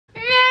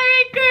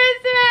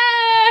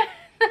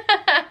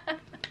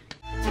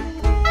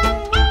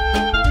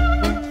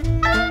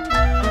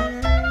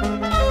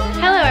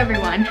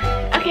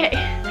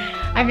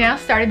I've now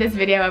started this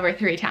video over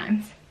 3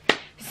 times.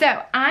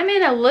 So I'm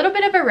in a little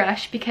bit of a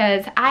rush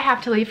because I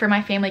have to leave for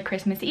my family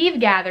Christmas Eve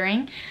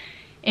gathering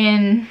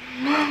in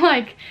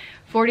like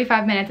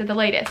 45 minutes at the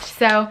latest.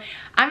 So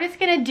I'm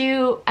just gonna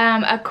do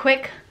a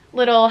quick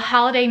little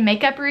holiday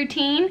makeup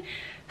routine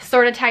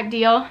sort of type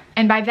deal.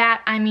 And by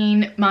that, I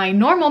mean my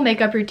normal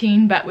makeup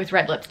routine, but with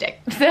red lipstick.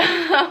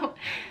 So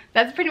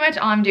that's pretty much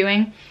all I'm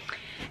doing.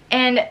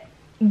 And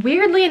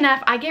weirdly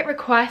enough, I get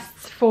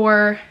requests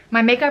for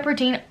my makeup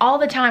routine all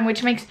the time,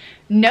 which makes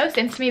no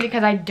sense to me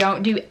because I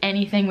don't do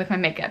anything with my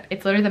makeup.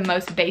 It's literally the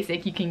most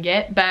basic you can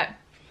get, but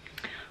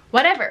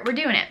whatever, we're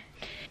doing it.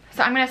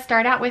 So I'm gonna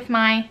start out with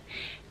my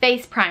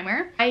face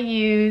primer. I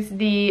use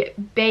the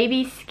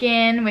Baby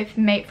Skin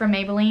from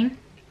Maybelline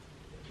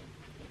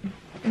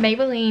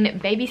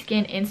Baby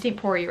Skin Instant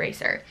Pore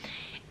Eraser.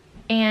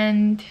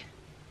 And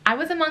I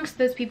was amongst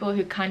those people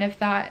who kind of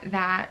thought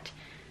that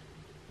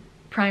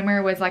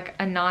primer was like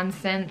a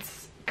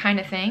nonsense kind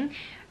of thing.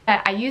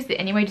 I used it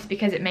anyway just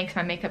because it makes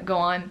my makeup go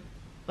on,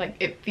 like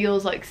it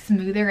feels like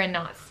smoother and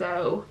not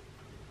so,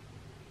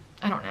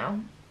 I don't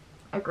know,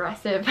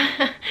 aggressive,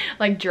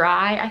 like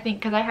dry, I think,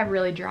 because I have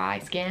really dry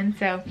skin.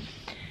 So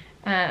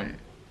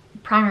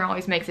primer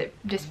always makes it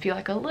just feel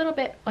like a little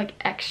bit like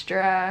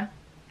extra,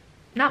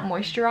 not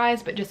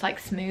moisturized, but just like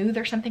smooth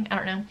or something, I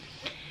don't know.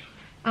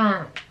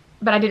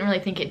 But I didn't really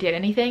think it did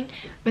anything.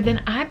 But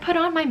then I put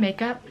on my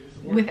makeup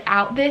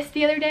without this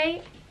the other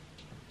day,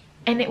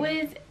 and it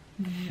was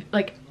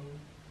like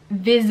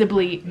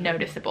visibly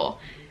noticeable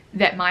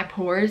that my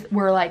pores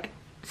were like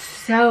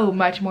so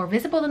much more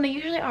visible than they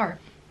usually are.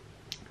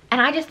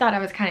 And I just thought I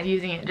was kind of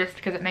using it just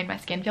because it made my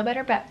skin feel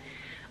better, but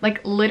like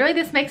literally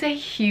this makes a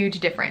huge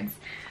difference.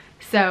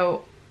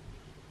 So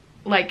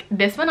like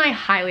this one I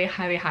highly,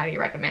 highly, highly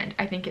recommend.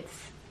 I think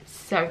it's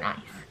so nice.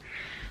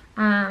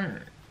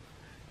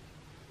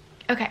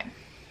 Okay,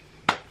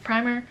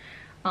 primer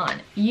on.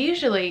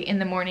 Usually in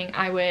the morning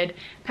I would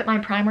put my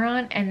primer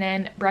on and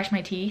then brush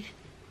my teeth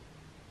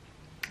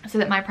so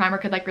that my primer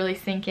could like really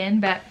sink in,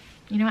 but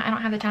you know what, I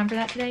don't have the time for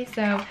that today,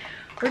 so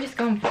we're just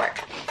going for it.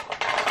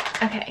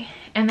 Okay,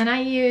 and then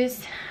I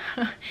use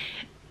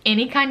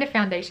any kind of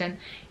foundation.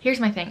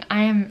 Here's my thing,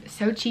 I am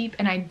so cheap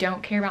and I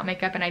don't care about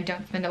makeup and I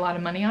don't spend a lot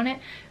of money on it,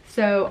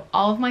 so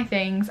all of my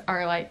things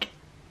are like,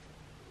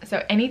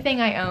 so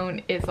anything I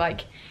own is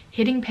like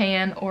hitting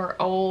pan or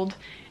old,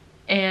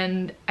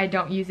 and I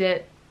don't use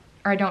it,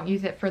 or I don't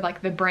use it for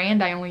like the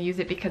brand, I only use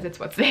it because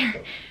it's what's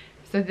there.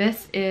 So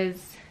this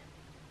is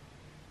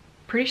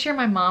pretty sure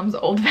my mom's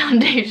old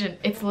foundation.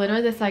 It's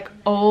literally this like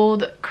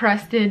old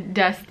crusted,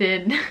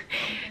 dusted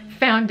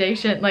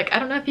foundation. Like I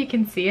don't know if you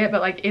can see it,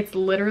 but like it's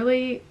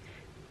literally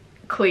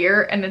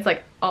clear and it's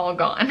like all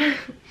gone.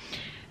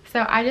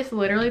 So I just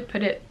literally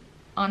put it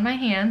on my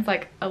hands,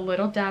 like a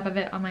little dab of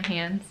it on my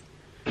hands,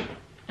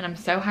 and I'm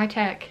so high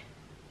tech.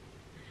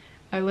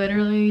 I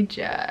literally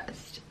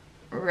just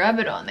rub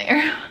it on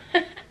there.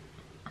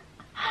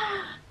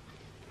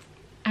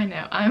 I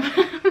know,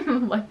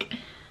 I'm like,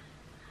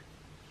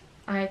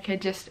 I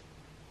could just,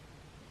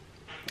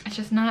 it's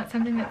just not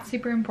something that's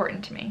super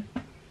important to me.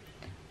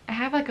 I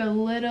have like a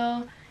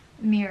little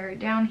mirror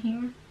down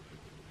here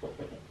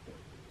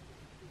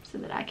so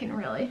that I can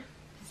really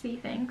see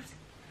things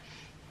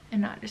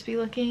and not just be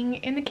looking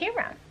in the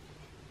camera.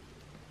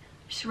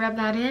 Just rub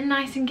that in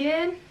nice and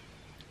good.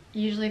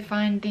 Usually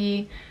find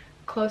the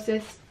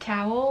closest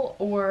towel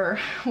or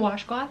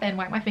washcloth and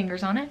wipe my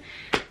fingers on it,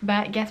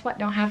 but guess what,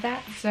 don't have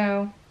that,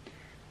 so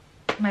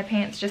my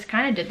pants just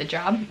kind of did the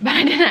job, but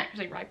I didn't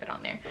actually wipe it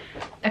on there.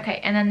 Okay,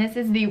 and then this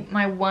is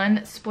my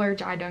one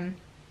splurge item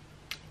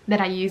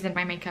that I use in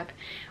my makeup,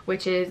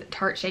 which is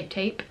Tarte Shape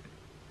Tape,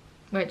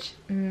 which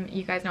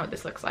you guys know what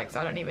this looks like,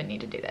 so I don't even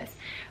need to do this.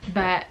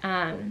 But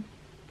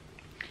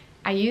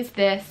I use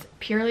this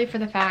purely for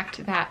the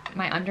fact that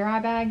my under eye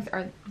bags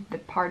are the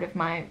part of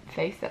my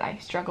face that I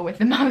struggle with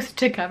the most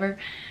to cover,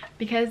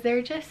 because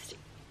they're just,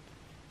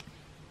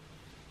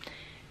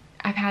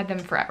 I've had them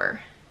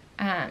forever.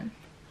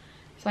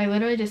 So I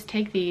literally just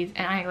take these,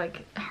 and I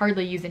like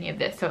hardly use any of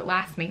this, so it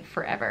lasts me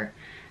forever.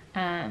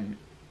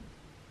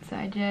 So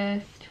I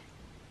just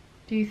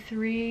do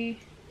 3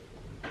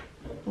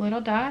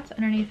 little dots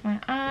underneath my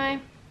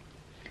eye,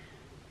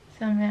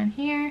 some down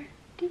here,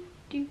 do,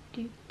 do,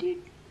 do,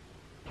 do.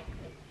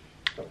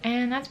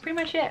 And that's pretty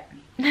much it.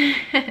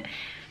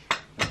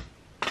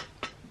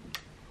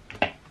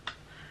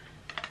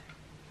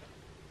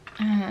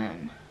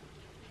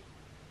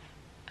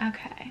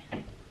 Okay.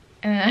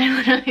 And then I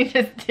literally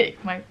just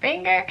take my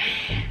finger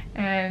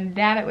and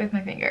dab it with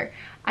my finger.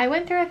 I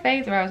went through a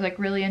phase where I was like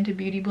really into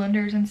beauty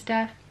blenders and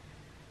stuff,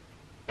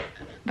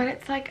 but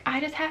it's like I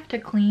just have to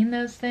clean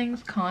those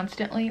things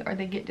constantly or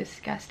they get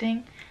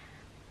disgusting.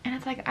 And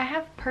it's like I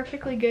have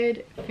perfectly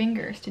good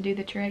fingers to do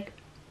the trick.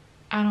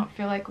 I don't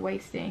feel like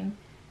wasting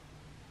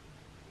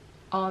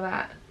all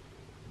that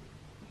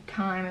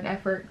time and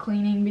effort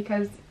cleaning,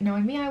 because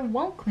knowing me, I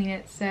won't clean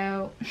it.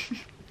 So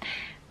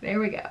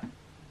there we go.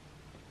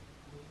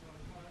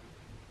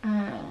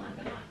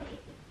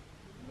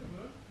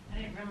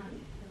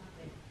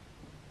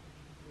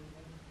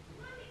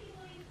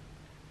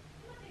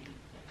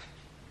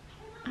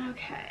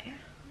 Okay.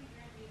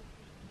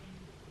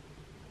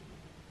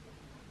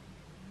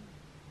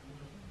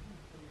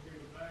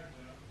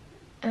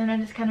 And then I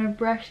just kind of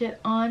brush it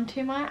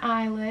onto my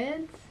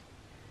eyelids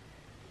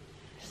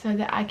so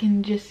that I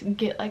can just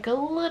get like a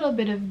little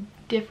bit of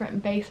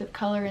different base of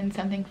color and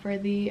something for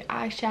the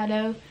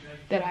eyeshadow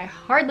that I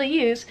hardly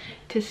use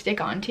to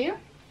stick onto.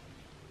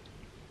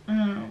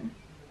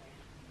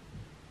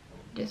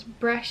 Just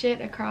brush it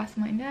across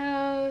my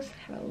nose,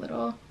 have a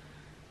little,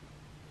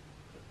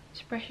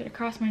 just brush it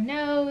across my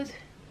nose,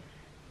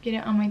 get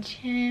it on my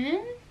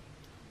chin.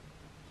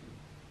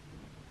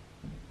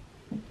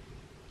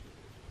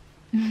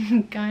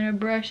 Kind of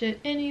brush it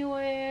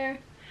anywhere.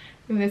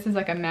 Ooh, this is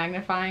like a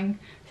magnifying,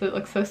 so it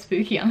looks so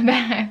spooky on the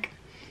back.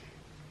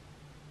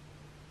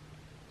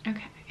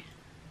 Okay.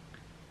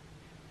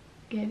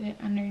 Get it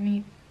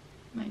underneath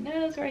my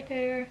nose right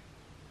there.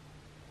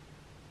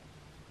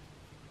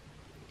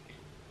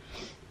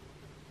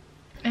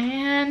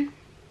 And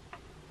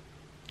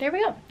there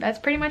we go. That's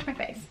pretty much my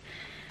face.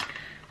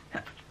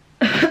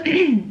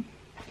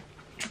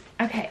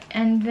 Okay,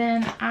 and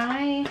then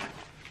I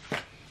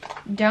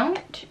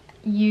don't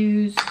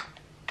use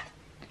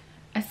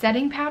a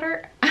setting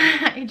powder.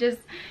 I just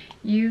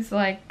use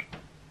like,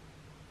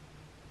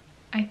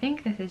 I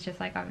think this is just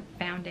like a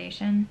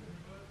foundation.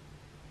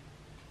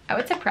 Oh,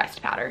 it's a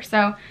pressed powder.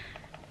 So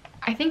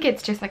I think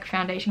it's just like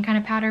foundation kind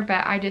of powder,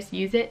 but I just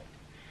use it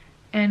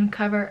and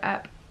cover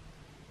up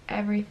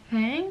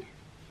everything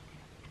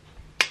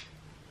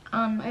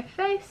on my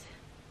face.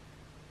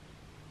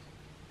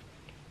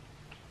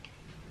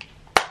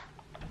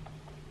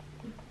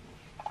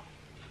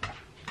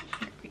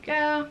 There we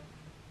go.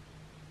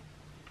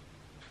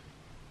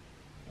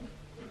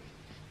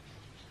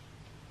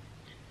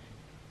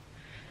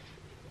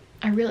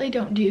 I really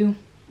don't do,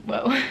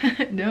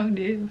 don't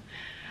do.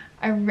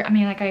 I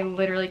mean, like, I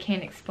literally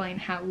can't explain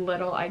how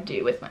little I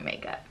do with my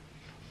makeup.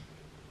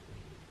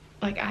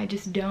 Like, I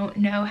just don't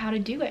know how to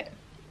do it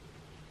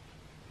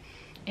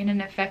in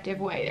an effective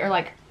way, or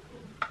like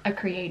a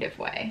creative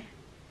way.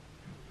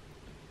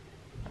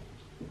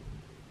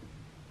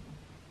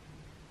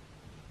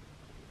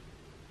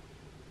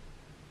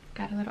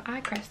 Got a little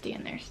eye crusty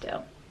in there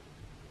still.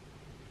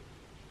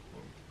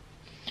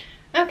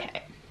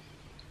 Okay.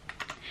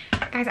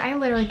 Guys, I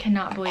literally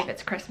cannot believe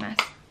it's Christmas.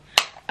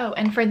 Oh,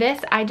 and for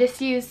this, I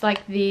just used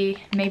like the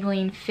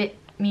Maybelline Fit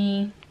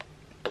Me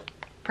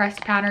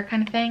pressed powder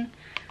kind of thing.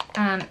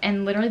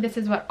 And literally this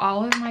is what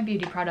all of my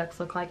beauty products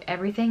look like.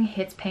 Everything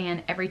hits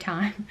pan every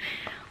time.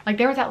 Like,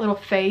 there was that little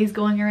phase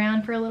going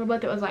around for a little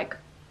bit that was like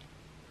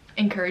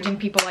encouraging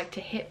people like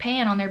to hit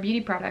pan on their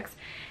beauty products.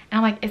 And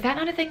I'm like, is that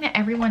not a thing that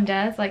everyone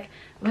does? Like,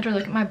 literally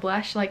look at my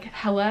blush, like,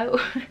 hello?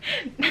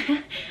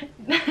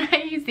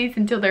 I use these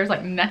until there's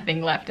like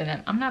nothing left in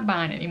them. I'm not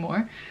buying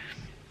anymore.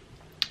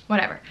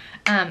 Whatever.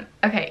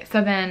 Okay,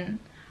 so then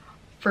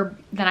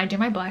I do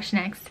my blush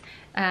next.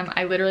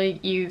 I literally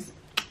use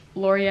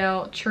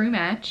L'Oreal True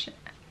Match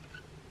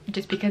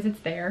just because it's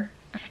there.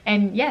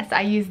 And yes,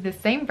 I use the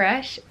same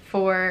brush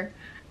for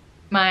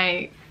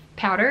my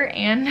powder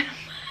and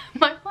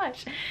my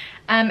blush.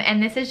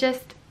 And this is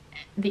just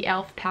the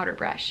e.l.f. powder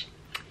brush.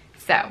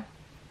 So,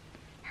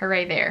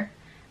 hooray there.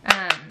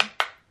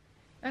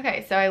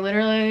 Okay, so I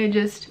literally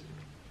just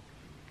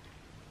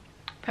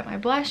put my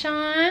blush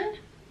on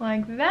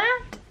like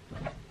that.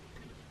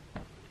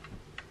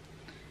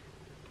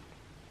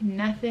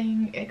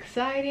 Nothing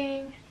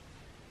exciting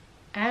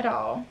at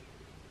all.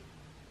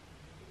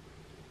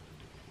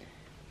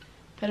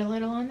 Put a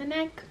little on the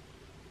neck.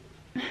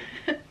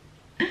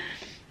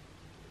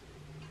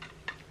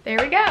 There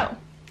we go.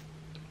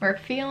 We're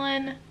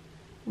feeling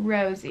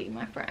rosy,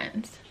 my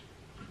friends.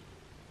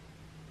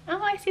 Oh,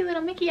 I see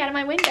little Mickey out of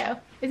my window.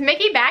 Is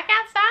Mickey back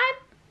outside?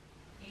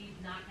 He's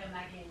not come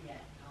back in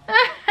yet.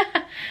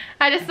 No.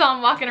 I just saw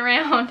him walking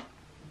around.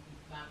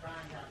 My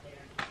friend's out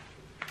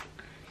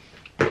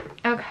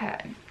there. Okay.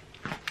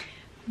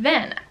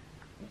 Then,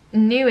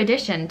 new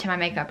addition to my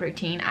makeup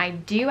routine, I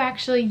do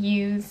actually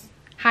use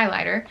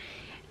highlighter,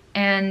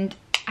 and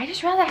I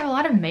just realized I have a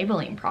lot of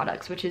Maybelline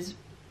products, which is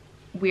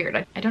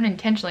weird. I don't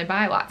intentionally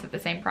buy lots of the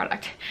same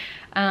product.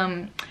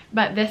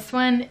 But this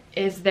one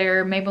is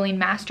their Maybelline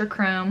Master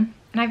Chrome,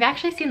 and I've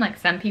actually seen like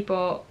some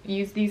people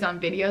use these on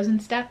videos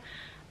and stuff.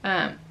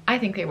 I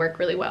think they work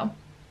really well,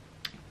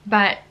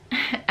 but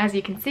as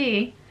you can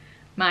see,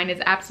 mine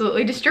is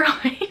absolutely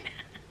destroyed.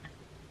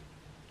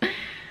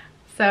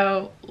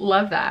 So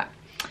love that.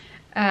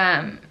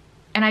 And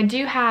I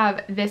do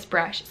have this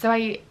brush. So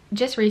I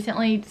just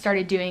recently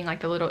started doing like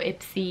the little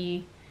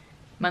Ipsy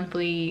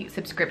monthly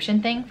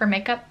subscription thing for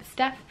makeup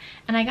stuff,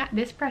 and I got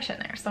this brush in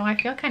there, so I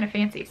feel kind of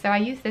fancy. So I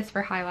use this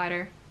for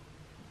highlighter.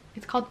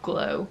 It's called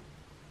Glow.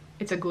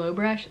 It's a glow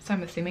brush, so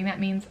I'm assuming that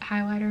means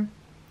highlighter.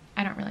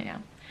 I don't really know.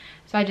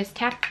 So I just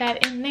tap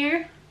that in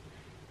there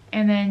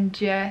and then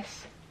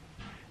just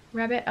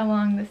rub it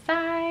along the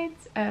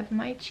sides of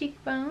my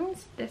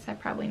cheekbones. This I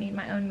probably need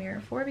my own mirror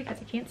for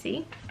because I can't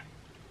see.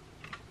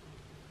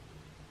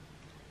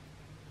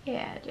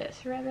 Yeah,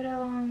 just rub it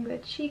along the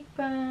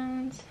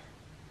cheekbones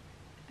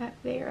up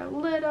there a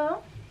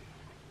little.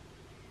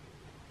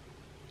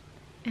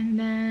 And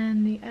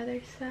then the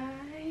other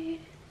side.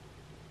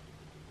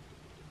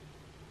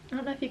 I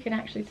don't know if you can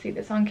actually see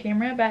this on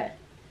camera, but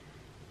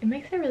it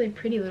makes a really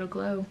pretty little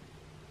glow.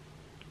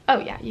 Oh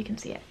yeah, you can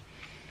see it.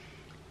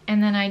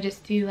 And then I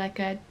just do like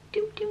a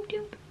doop doop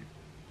doop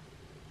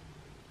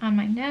on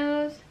my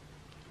nose.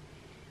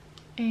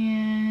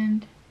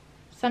 And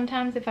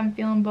sometimes if I'm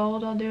feeling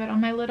bold, I'll do it on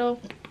my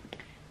little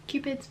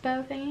Cupid's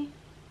bow thingy.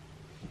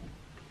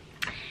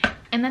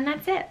 And then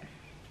that's it.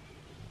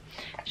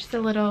 Just a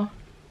little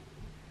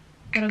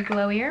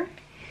glowier.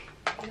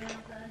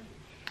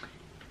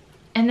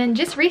 And then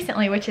just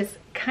recently, which is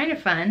kind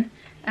of fun,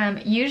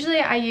 usually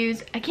I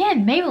use,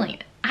 again,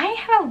 Maybelline. I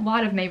have a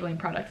lot of Maybelline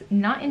products,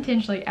 not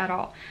intentionally at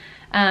all.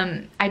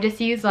 I just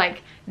use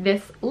like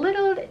this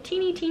little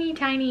teeny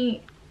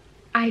tiny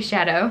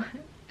eyeshadow,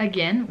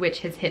 again, which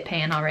has hit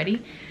pan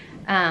already.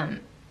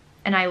 And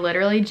I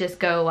literally just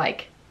go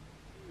like,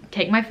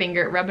 take my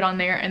finger, rub it on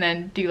there, and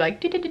then do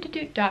like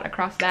dot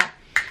across that.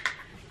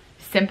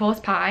 Simple as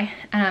pie.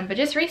 But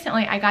just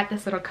recently I got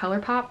this little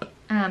ColourPop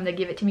the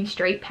Give It To Me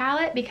Straight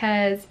palette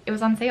because it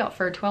was on sale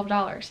for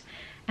 $12.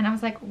 And I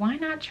was like, why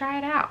not try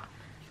it out?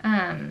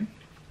 And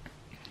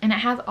it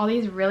has all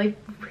these really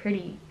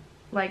pretty,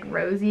 like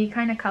rosy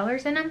kind of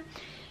colors in them.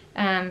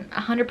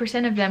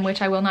 100% of them,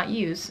 which I will not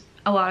use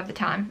a lot of the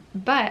time,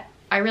 but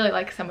I really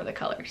like some of the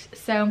colors.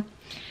 So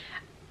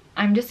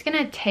I'm just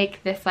gonna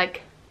take this,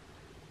 like,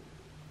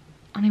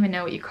 I don't even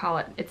know what you call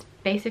it. It's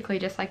basically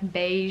just like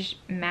beige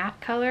matte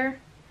color.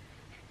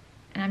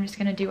 And I'm just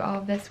gonna do all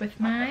of this with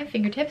my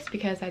fingertips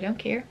because I don't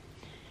care.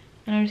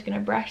 And I'm just gonna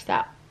brush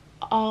that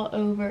all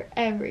over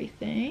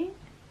everything.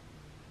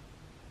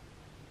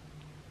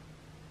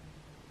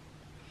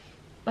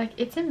 Like,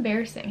 it's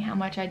embarrassing how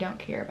much I don't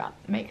care about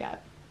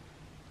makeup.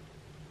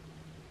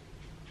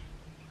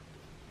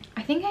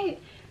 I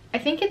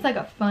think it's like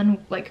a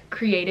fun, like,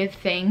 creative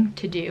thing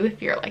to do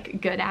if you're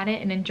like good at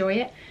it and enjoy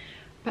it.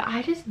 But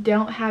I just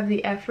don't have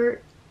the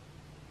effort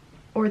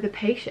or the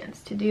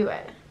patience to do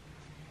it.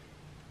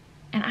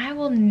 And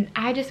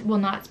I just will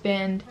not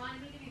spend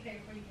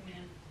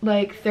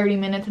like 30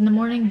 minutes in the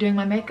morning doing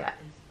my makeup.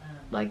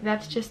 Like,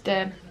 that's just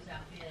a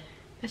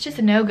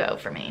no-go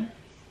for me.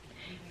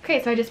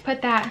 Okay, so I just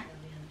put that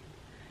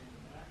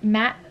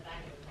matte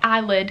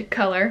eyelid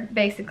color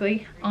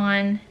basically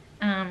on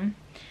my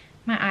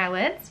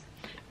eyelids.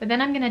 But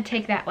then I'm gonna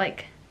take that,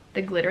 like,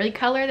 the glittery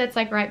color that's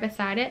like right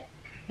beside it.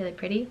 Really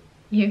pretty.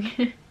 You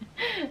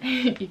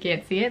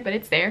can't see it, but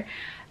it's there.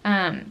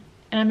 And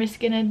I'm just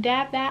gonna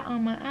dab that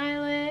on my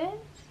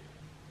eyelids.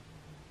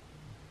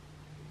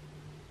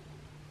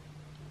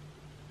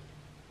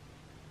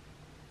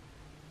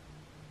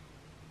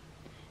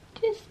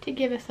 Just to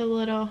give us a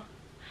little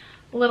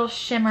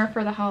shimmer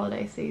for the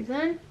holiday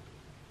season.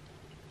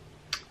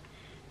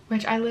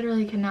 Which I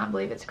literally cannot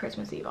believe it's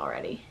Christmas Eve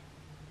already.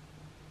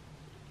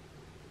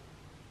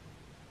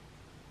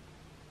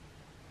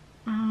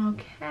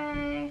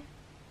 Okay.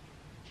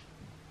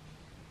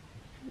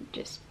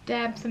 Just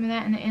dab some of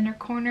that in the inner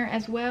corner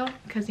as well,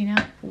 because, you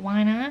know,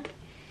 why not?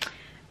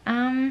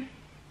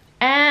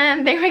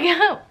 And there we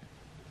go.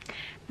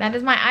 That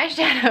is my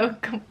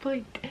eyeshadow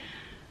complete.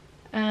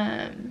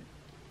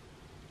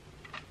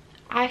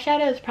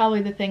 Eyeshadow is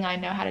probably the thing I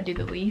know how to do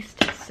the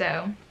least,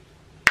 so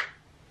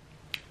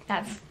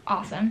that's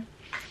awesome.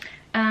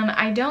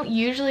 I don't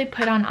usually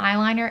put on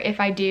eyeliner. If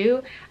I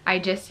do, I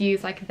just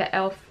use like the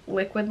e.l.f.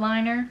 liquid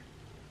liner.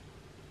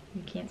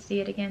 You can't see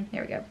it again.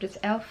 There we go. Just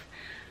e.l.f.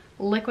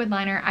 liquid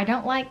liner. I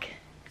don't like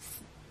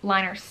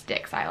liner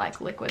sticks. I like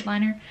liquid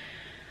liner.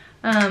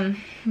 But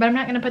I'm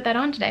not going to put that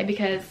on today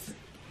because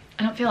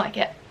I don't feel like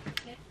it.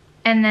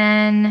 And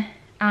then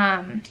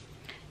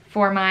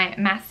for my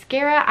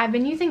mascara, I've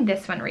been using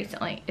this one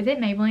recently. Is it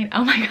Maybelline?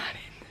 Oh my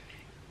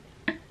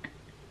god.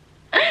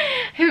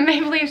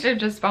 Maybelline should have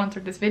just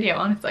sponsored this video,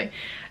 honestly.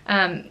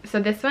 So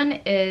this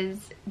one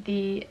is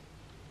the,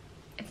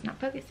 it's not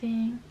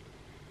focusing,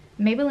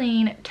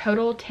 Maybelline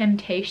Total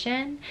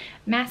Temptation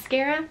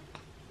mascara.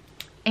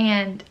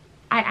 And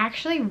I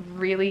actually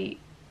really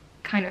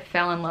kind of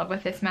fell in love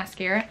with this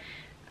mascara.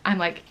 I'm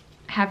like,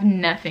 have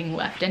nothing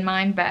left in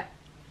mine, but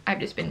I've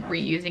just been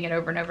reusing it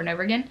over and over and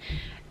over again.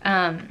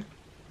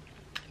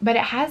 But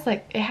it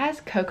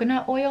has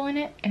coconut oil in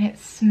it, and it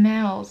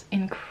smells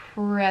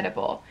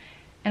incredible.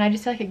 And I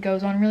just feel like it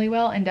goes on really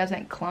well and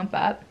doesn't clump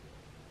up.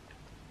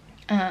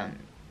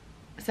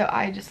 So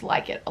I just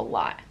like it a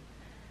lot.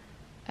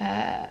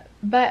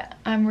 But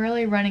I'm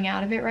really running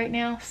out of it right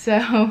now,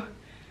 so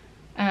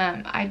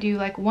I do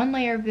like one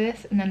layer of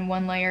this and then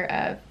one layer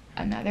of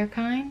another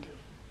kind.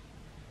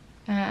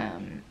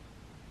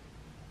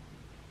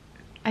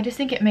 I just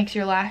think it makes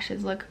your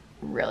lashes look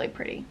really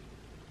pretty.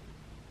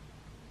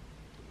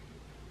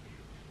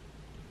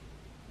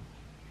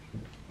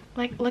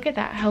 Like, look at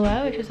that.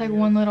 Hello? It's just like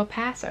one little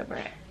pass over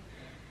it.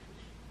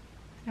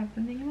 Have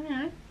something in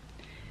that.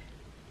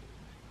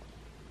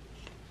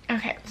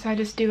 Okay, so I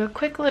just do a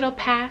quick little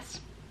pass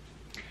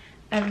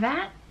of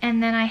that.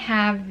 And then I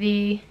have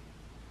the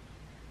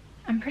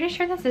I'm pretty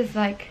sure this is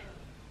like,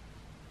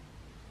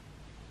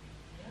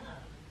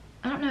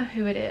 I don't know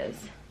who it is.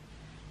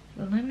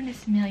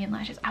 Luminous Million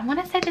Lashes. I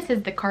want to say this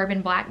is the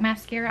Carbon Black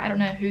mascara. I don't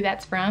know who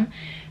that's from.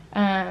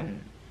 I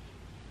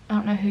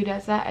don't know who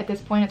does that. At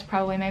this point, it's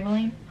probably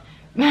Maybelline.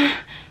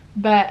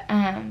 But,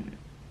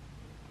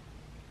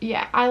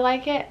 yeah, I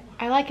like it.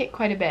 I like it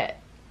quite a bit.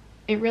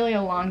 It really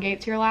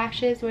elongates your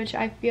lashes, which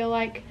I feel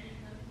like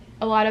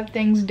a lot of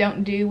things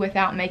don't do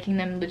without making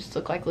them just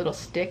look like little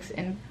sticks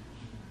and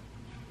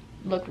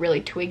look really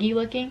twiggy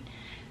looking.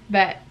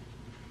 But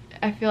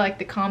I feel like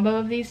the combo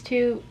of these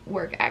two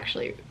work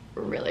actually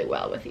really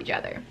well with each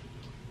other.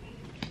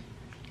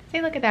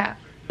 See, look at that.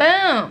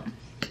 Boom!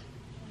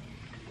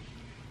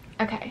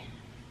 Okay.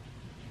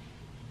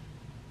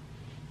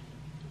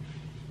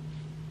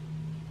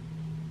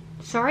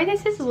 Sorry,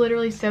 this is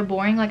literally so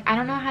boring. Like, I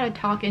don't know how to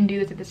talk and do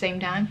this at the same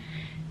time.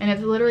 And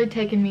it's literally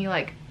taken me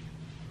like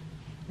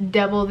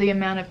double the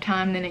amount of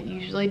time than it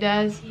usually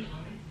does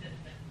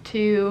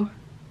to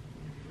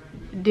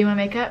do my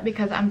makeup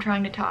because I'm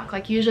trying to talk.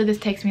 Like, usually this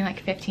takes me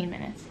like 15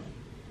 minutes.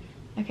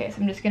 Okay, so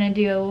I'm just gonna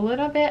do a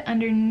little bit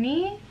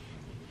underneath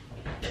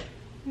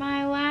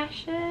my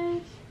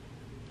lashes.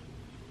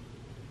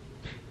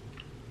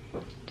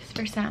 Just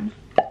for some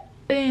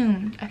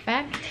boom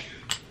effect,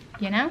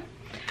 you know?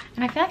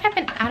 And I feel like I've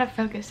been out of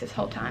focus this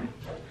whole time.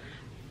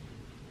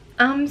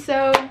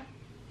 So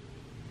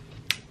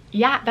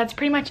yeah, that's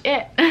pretty much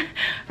it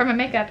for my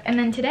makeup. And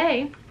then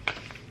today,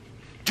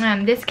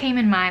 this came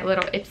in my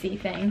little Ipsy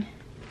thing,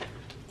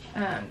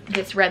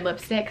 this red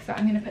lipstick, so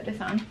I'm gonna put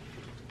this on.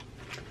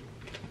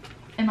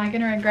 Am I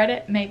gonna regret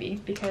it?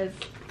 Maybe, because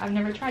I've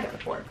never tried it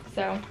before.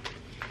 So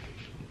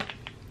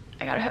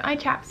I gotta put my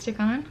chapstick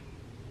on.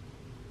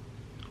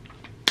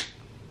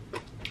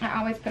 I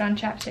always put on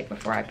chapstick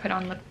before I put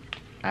on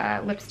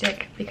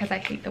lipstick because I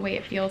hate the way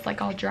it feels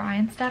like all dry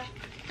and stuff.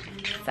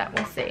 So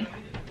we'll see.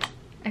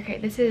 Okay,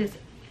 this is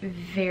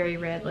very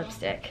red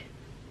lipstick.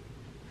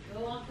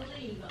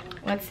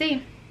 Let's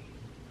see.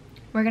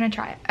 We're gonna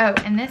try it. Oh,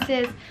 and this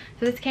is,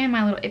 so this came in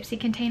my little Ipsy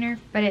container,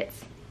 but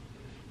it's,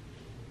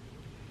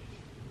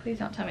 please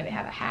don't tell me they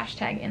have a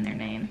hashtag in their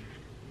name.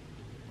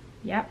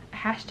 Yep,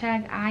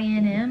 hashtag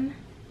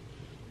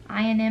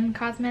INM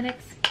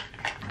Cosmetics.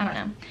 I don't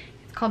know.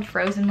 It's called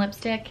Frozen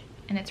Lipstick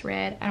and it's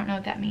red. I don't know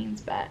what that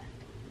means, but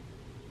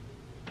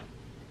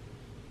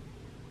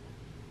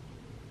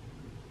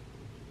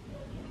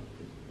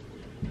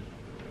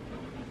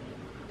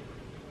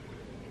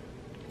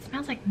it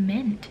smells like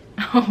mint.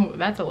 Oh,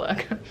 that's a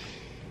look.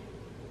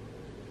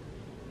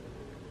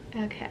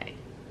 Okay.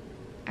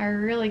 I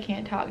really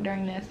can't talk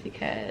during this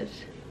because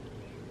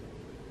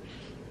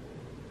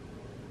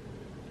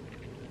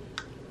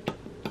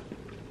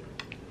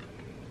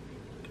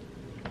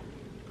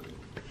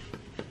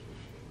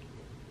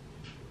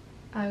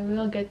I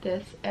will get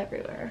this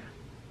everywhere.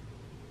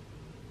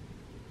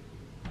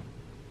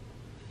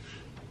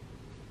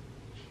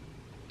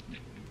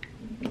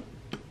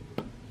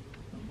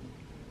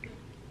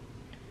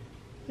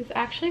 This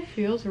actually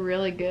feels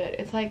really good.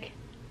 It's like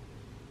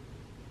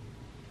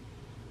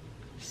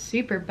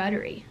super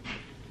buttery.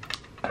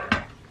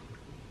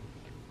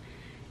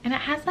 And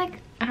it has like,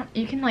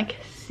 you can like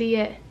see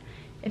it.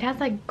 It has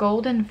like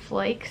golden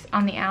flakes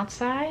on the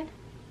outside.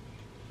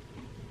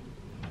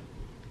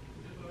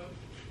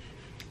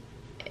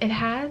 It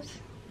has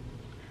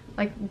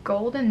like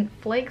golden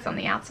flakes on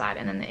the outside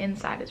and then the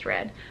inside is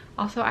red.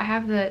 Also, I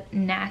have the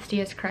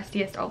nastiest,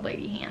 crustiest old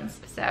lady hands,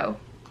 so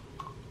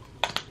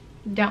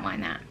don't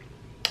mind that.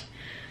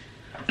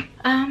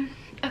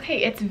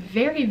 Okay, it's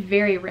very,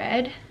 very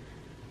red.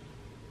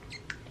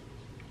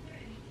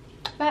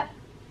 But,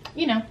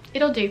 you know,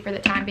 it'll do for the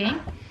time being.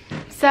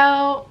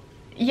 So,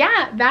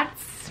 yeah,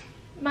 that's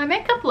my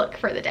makeup look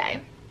for the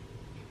day.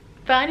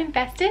 Fun and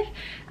festive.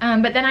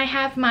 But then I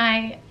have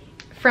my,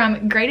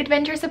 from Great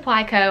Adventure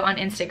Supply Co. on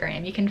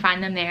Instagram. You can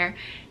find them there.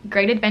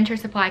 Great Adventure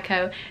Supply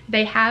Co.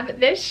 They have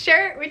this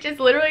shirt, which is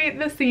literally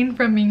the scene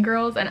from Mean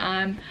Girls, and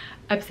I'm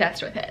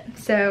obsessed with it.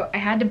 So I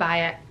had to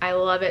buy it. I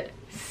love it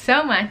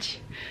so much.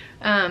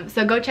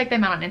 So go check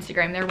them out on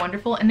Instagram. They're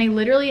wonderful. And they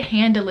literally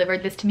hand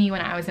delivered this to me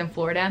when I was in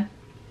Florida.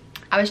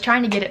 I was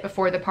trying to get it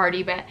before the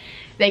party, but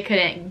they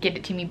couldn't get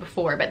it to me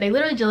before. But they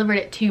literally delivered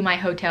it to my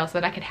hotel so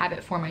that I could have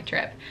it for my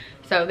trip.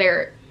 So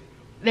they're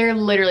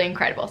literally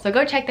incredible. So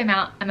go check them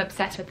out. I'm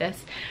obsessed with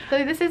this.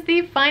 So this is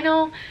the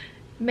final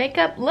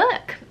makeup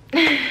look.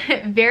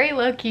 Very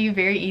low-key,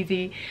 very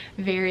easy,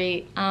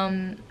 very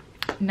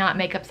not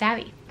makeup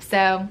savvy.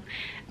 So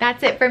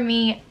that's it for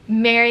me.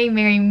 Merry,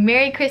 Merry,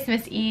 Merry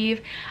Christmas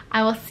Eve.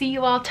 I will see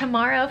you all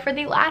tomorrow for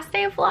the last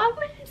day of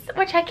Vlogmas,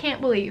 which I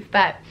can't believe,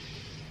 but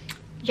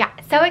yeah,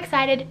 so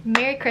excited.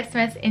 Merry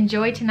Christmas.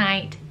 Enjoy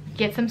tonight.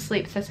 Get some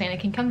sleep so Santa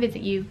can come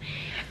visit you.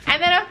 And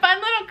then a fun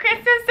little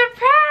Christmas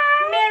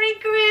surprise. Merry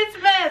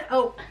Christmas.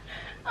 Oh,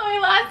 we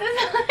lost this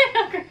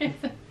little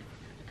Christmas.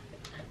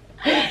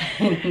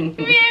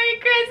 Merry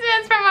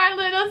Christmas from our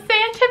little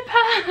Santa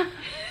pup.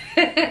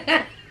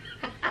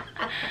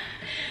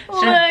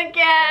 Look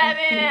at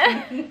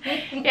it.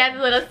 He has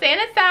a little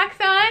Santa socks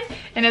on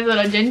in his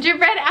little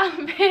gingerbread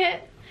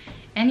outfit.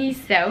 And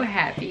he's so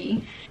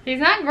happy. He's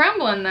not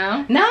grumbling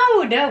though. No,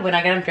 when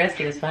I got him dressed,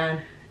 he was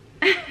fine.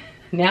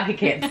 Now he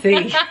can't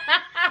see.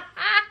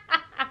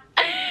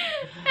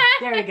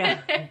 There we go.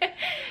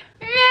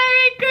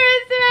 Merry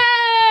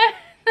Christmas!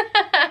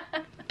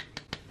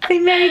 Say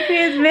Merry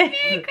Christmas.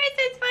 Merry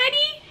Christmas,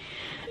 buddy.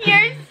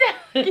 You're so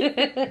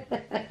cute.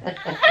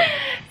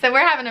 So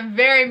we're having a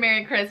very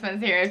Merry Christmas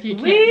here, if you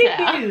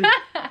can't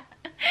tell.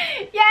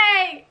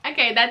 Yay!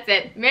 Okay, that's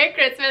it. Merry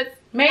Christmas.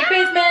 Merry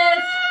Christmas.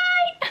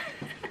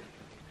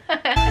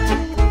 Bye.